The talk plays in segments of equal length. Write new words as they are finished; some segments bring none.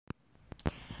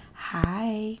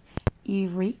Hi, you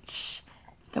reach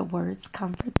the Words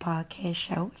Comfort Podcast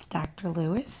Show with Dr.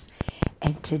 Lewis,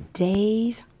 and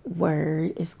today's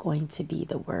word is going to be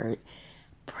the word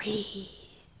breathe.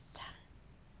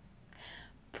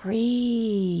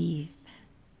 Breathe.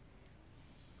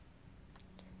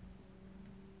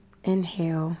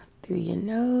 Inhale through your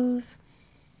nose,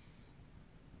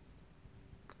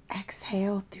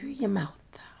 exhale through your mouth.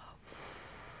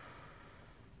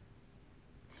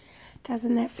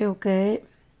 Doesn't that feel good?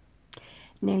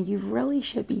 Now, you really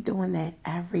should be doing that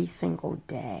every single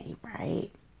day,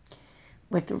 right?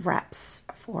 With reps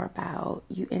for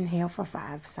you inhale for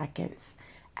 5 seconds,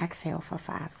 exhale for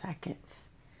 5 seconds.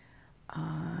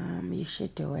 You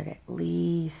should do it at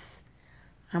least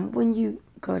when you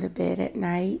go to bed at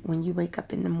night, when you wake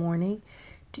up in the morning,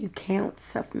 do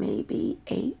counts of maybe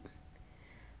 8.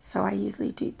 So I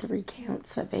usually do 3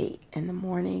 counts of 8 in the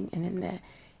morning and in the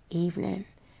evening.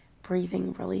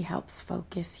 Breathing really helps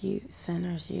focus you,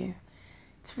 centers you.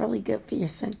 It's really good for your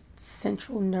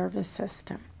central nervous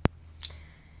system.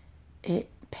 It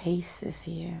paces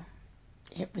you.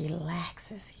 It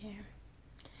relaxes you.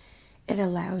 It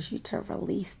allows you to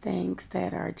release things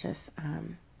that are just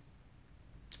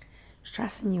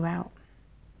stressing you out.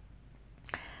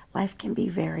 Life can be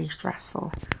very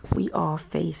stressful. We all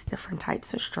face different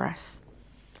types of stress.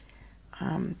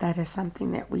 That is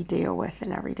something that we deal with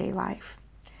in everyday life.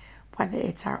 Whether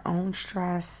it's our own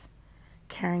stress,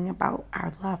 caring about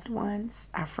our loved ones,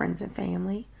 our friends and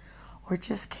family, or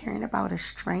just caring about a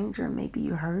stranger. Maybe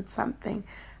you heard something,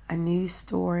 a news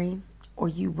story, or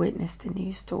you witnessed a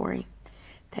news story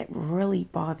that really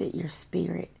bothered your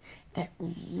spirit, that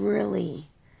really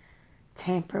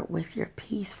tampered with your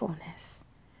peacefulness.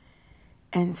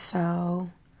 And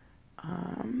so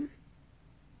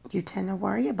you tend to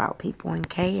worry about people and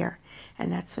care, and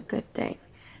that's a good thing.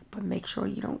 But make sure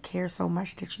you don't care so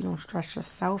much that you don't stress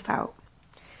yourself out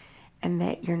and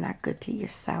that you're not good to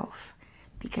yourself,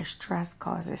 because stress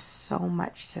causes so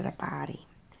much to the body.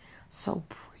 So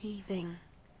breathing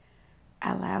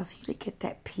allows you to get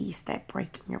that peace, that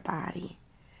break in your body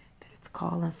that it's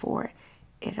calling for.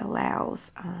 It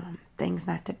allows things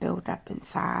not to build up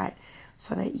inside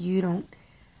so that you don't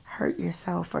hurt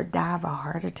yourself or die of a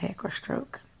heart attack or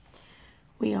stroke.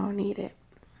 We all need it.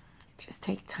 Just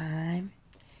take time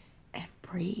and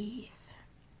breathe.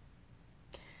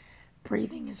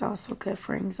 Breathing is also good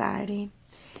for anxiety.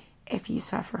 If you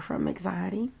suffer from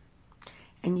anxiety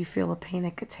and you feel a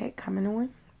panic attack coming on,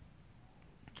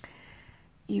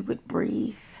 you would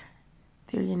breathe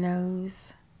through your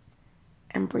nose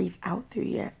and breathe out through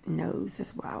your nose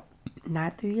as well.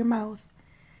 Not through your mouth,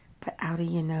 but out of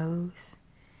your nose.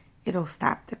 It'll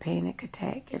stop the panic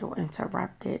attack. It'll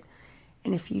interrupt it.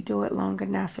 And if you do it long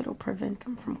enough, it'll prevent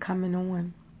them from coming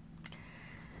on.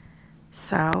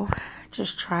 So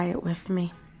just try it with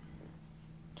me.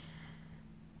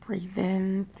 Breathe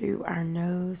in through our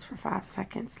nose for 5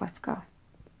 seconds. Let's go.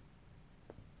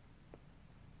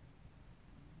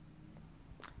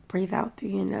 Breathe out through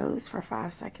your nose for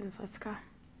 5 seconds. Let's go.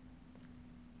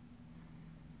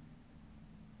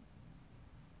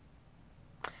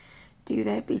 Do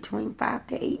that between 5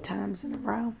 to 8 times in a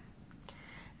row.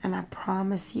 And I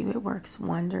promise you it works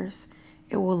wonders.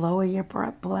 It will lower your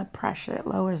blood pressure. It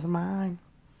lowers mine.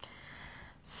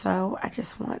 So I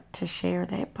just want to share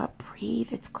that. But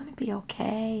breathe. It's going to be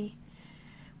okay.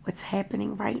 What's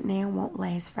happening right now won't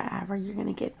last forever. You're going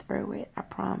to get through it. I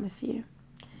promise you.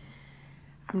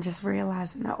 I'm just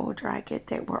realizing the older I get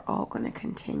that we're all going to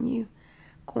continue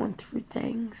going through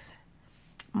things,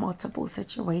 multiple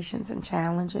situations and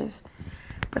challenges.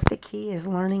 But the key is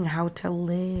learning how to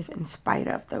live in spite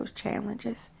of those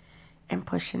challenges and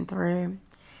pushing through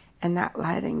and not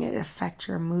letting it affect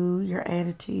your mood, your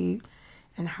attitude,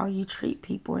 and how you treat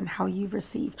people and how you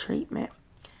receive treatment.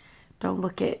 Don't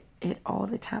look at it all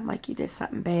the time like you did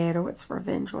something bad or it's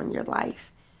revenge on your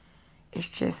life. It's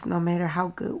just no matter how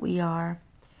good we are,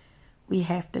 we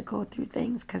have to go through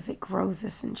things because it grows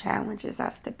us and challenges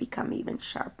us to become even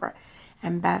sharper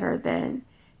and better than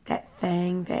that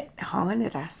thing that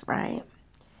haunted us, right?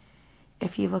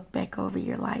 If you look back over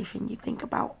your life and you think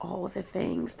about all the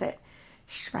things that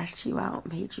stressed you out,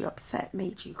 made you upset,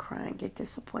 made you cry and get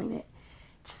disappointed,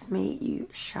 just made you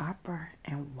sharper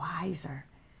and wiser,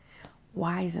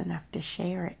 wise enough to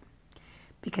share it.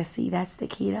 Because see, that's the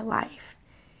key to life,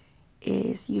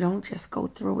 is you don't just go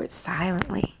through it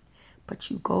silently, but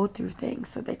you go through things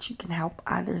so that you can help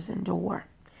others endure.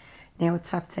 Now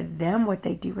it's up to them what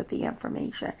they do with the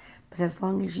information. But as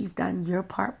long as you've done your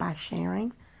part by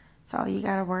sharing, that's all you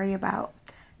got to worry about.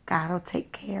 God will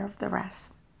take care of the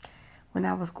rest. When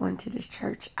I was going to this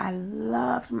church, I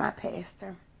loved my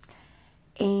pastor.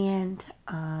 And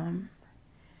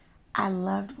I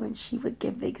loved when she would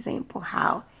give the example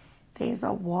how there's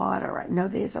a waterer. No,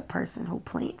 there's a person who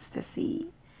plants the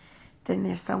seed. Then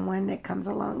there's someone that comes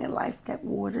along in life that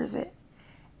waters it.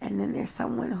 And then there's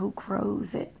someone who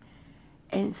grows it.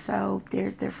 And so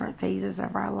there's different phases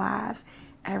of our lives.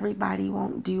 Everybody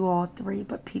won't do all three,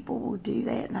 but people will do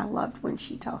that. And I loved when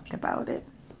she talked about it.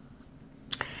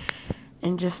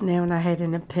 And just now I had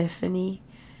an epiphany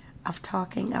of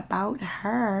talking about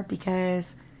her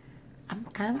because I'm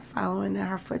kind of following in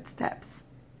her footsteps.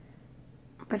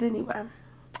 But anyway,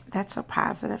 that's a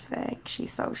positive thing.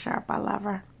 She's so sharp. I love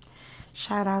her.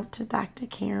 Shout out to Dr.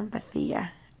 Karen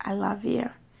Bethia. I love you.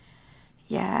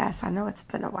 Yes, I know it's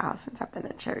been a while since I've been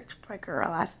in church, but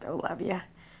girl, I still love you.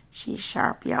 She's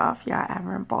sharp, y'all. If y'all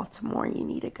ever in Baltimore, you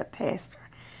need a good pastor.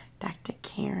 Dr.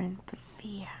 Karen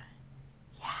Bethia.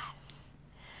 Yes.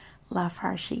 Love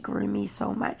her. She grew me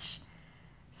so much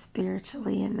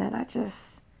spiritually, and then I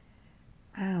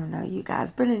don't know, you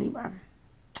guys. But anyway,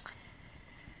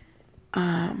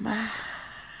 I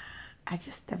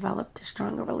just developed a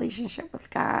stronger relationship with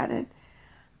God, and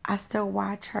I still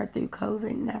watch her through COVID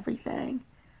and everything.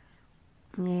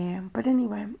 Yeah, but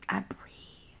anyway, I breathe.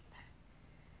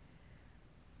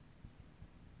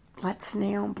 Let's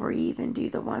now breathe and do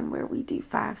the one where we do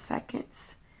 5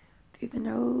 seconds through the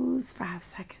nose, 5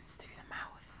 seconds through the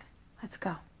mouth. Let's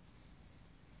go.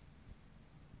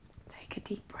 Take a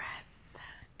deep breath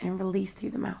and release through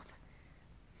the mouth.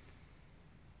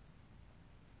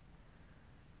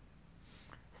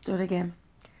 Let's do it again.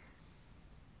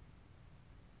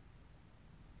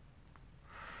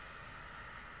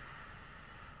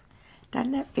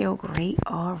 Doesn't that feel great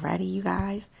already, you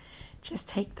guys? Just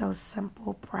take those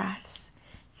simple breaths.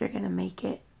 You're going to make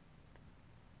it.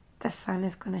 The sun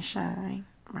is going to shine,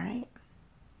 right?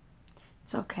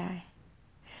 It's okay.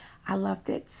 I love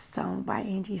that song by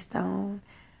Angie Stone.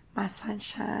 My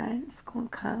sunshine's going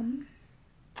to come.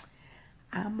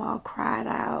 I'm all cried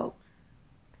out,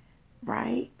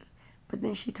 right? But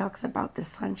then she talks about the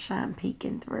sunshine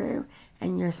peeking through,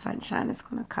 and your sunshine is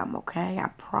going to come, okay? I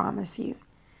promise you.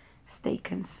 Stay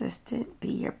consistent. Be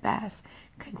your best.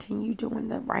 Continue doing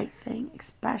the right thing,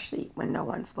 especially when no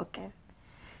one's looking.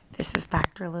 This is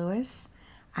Dr. Lewis.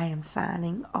 I am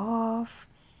signing off.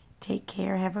 Take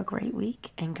care. Have a great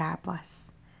week, and God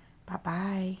bless.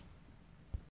 Bye-bye.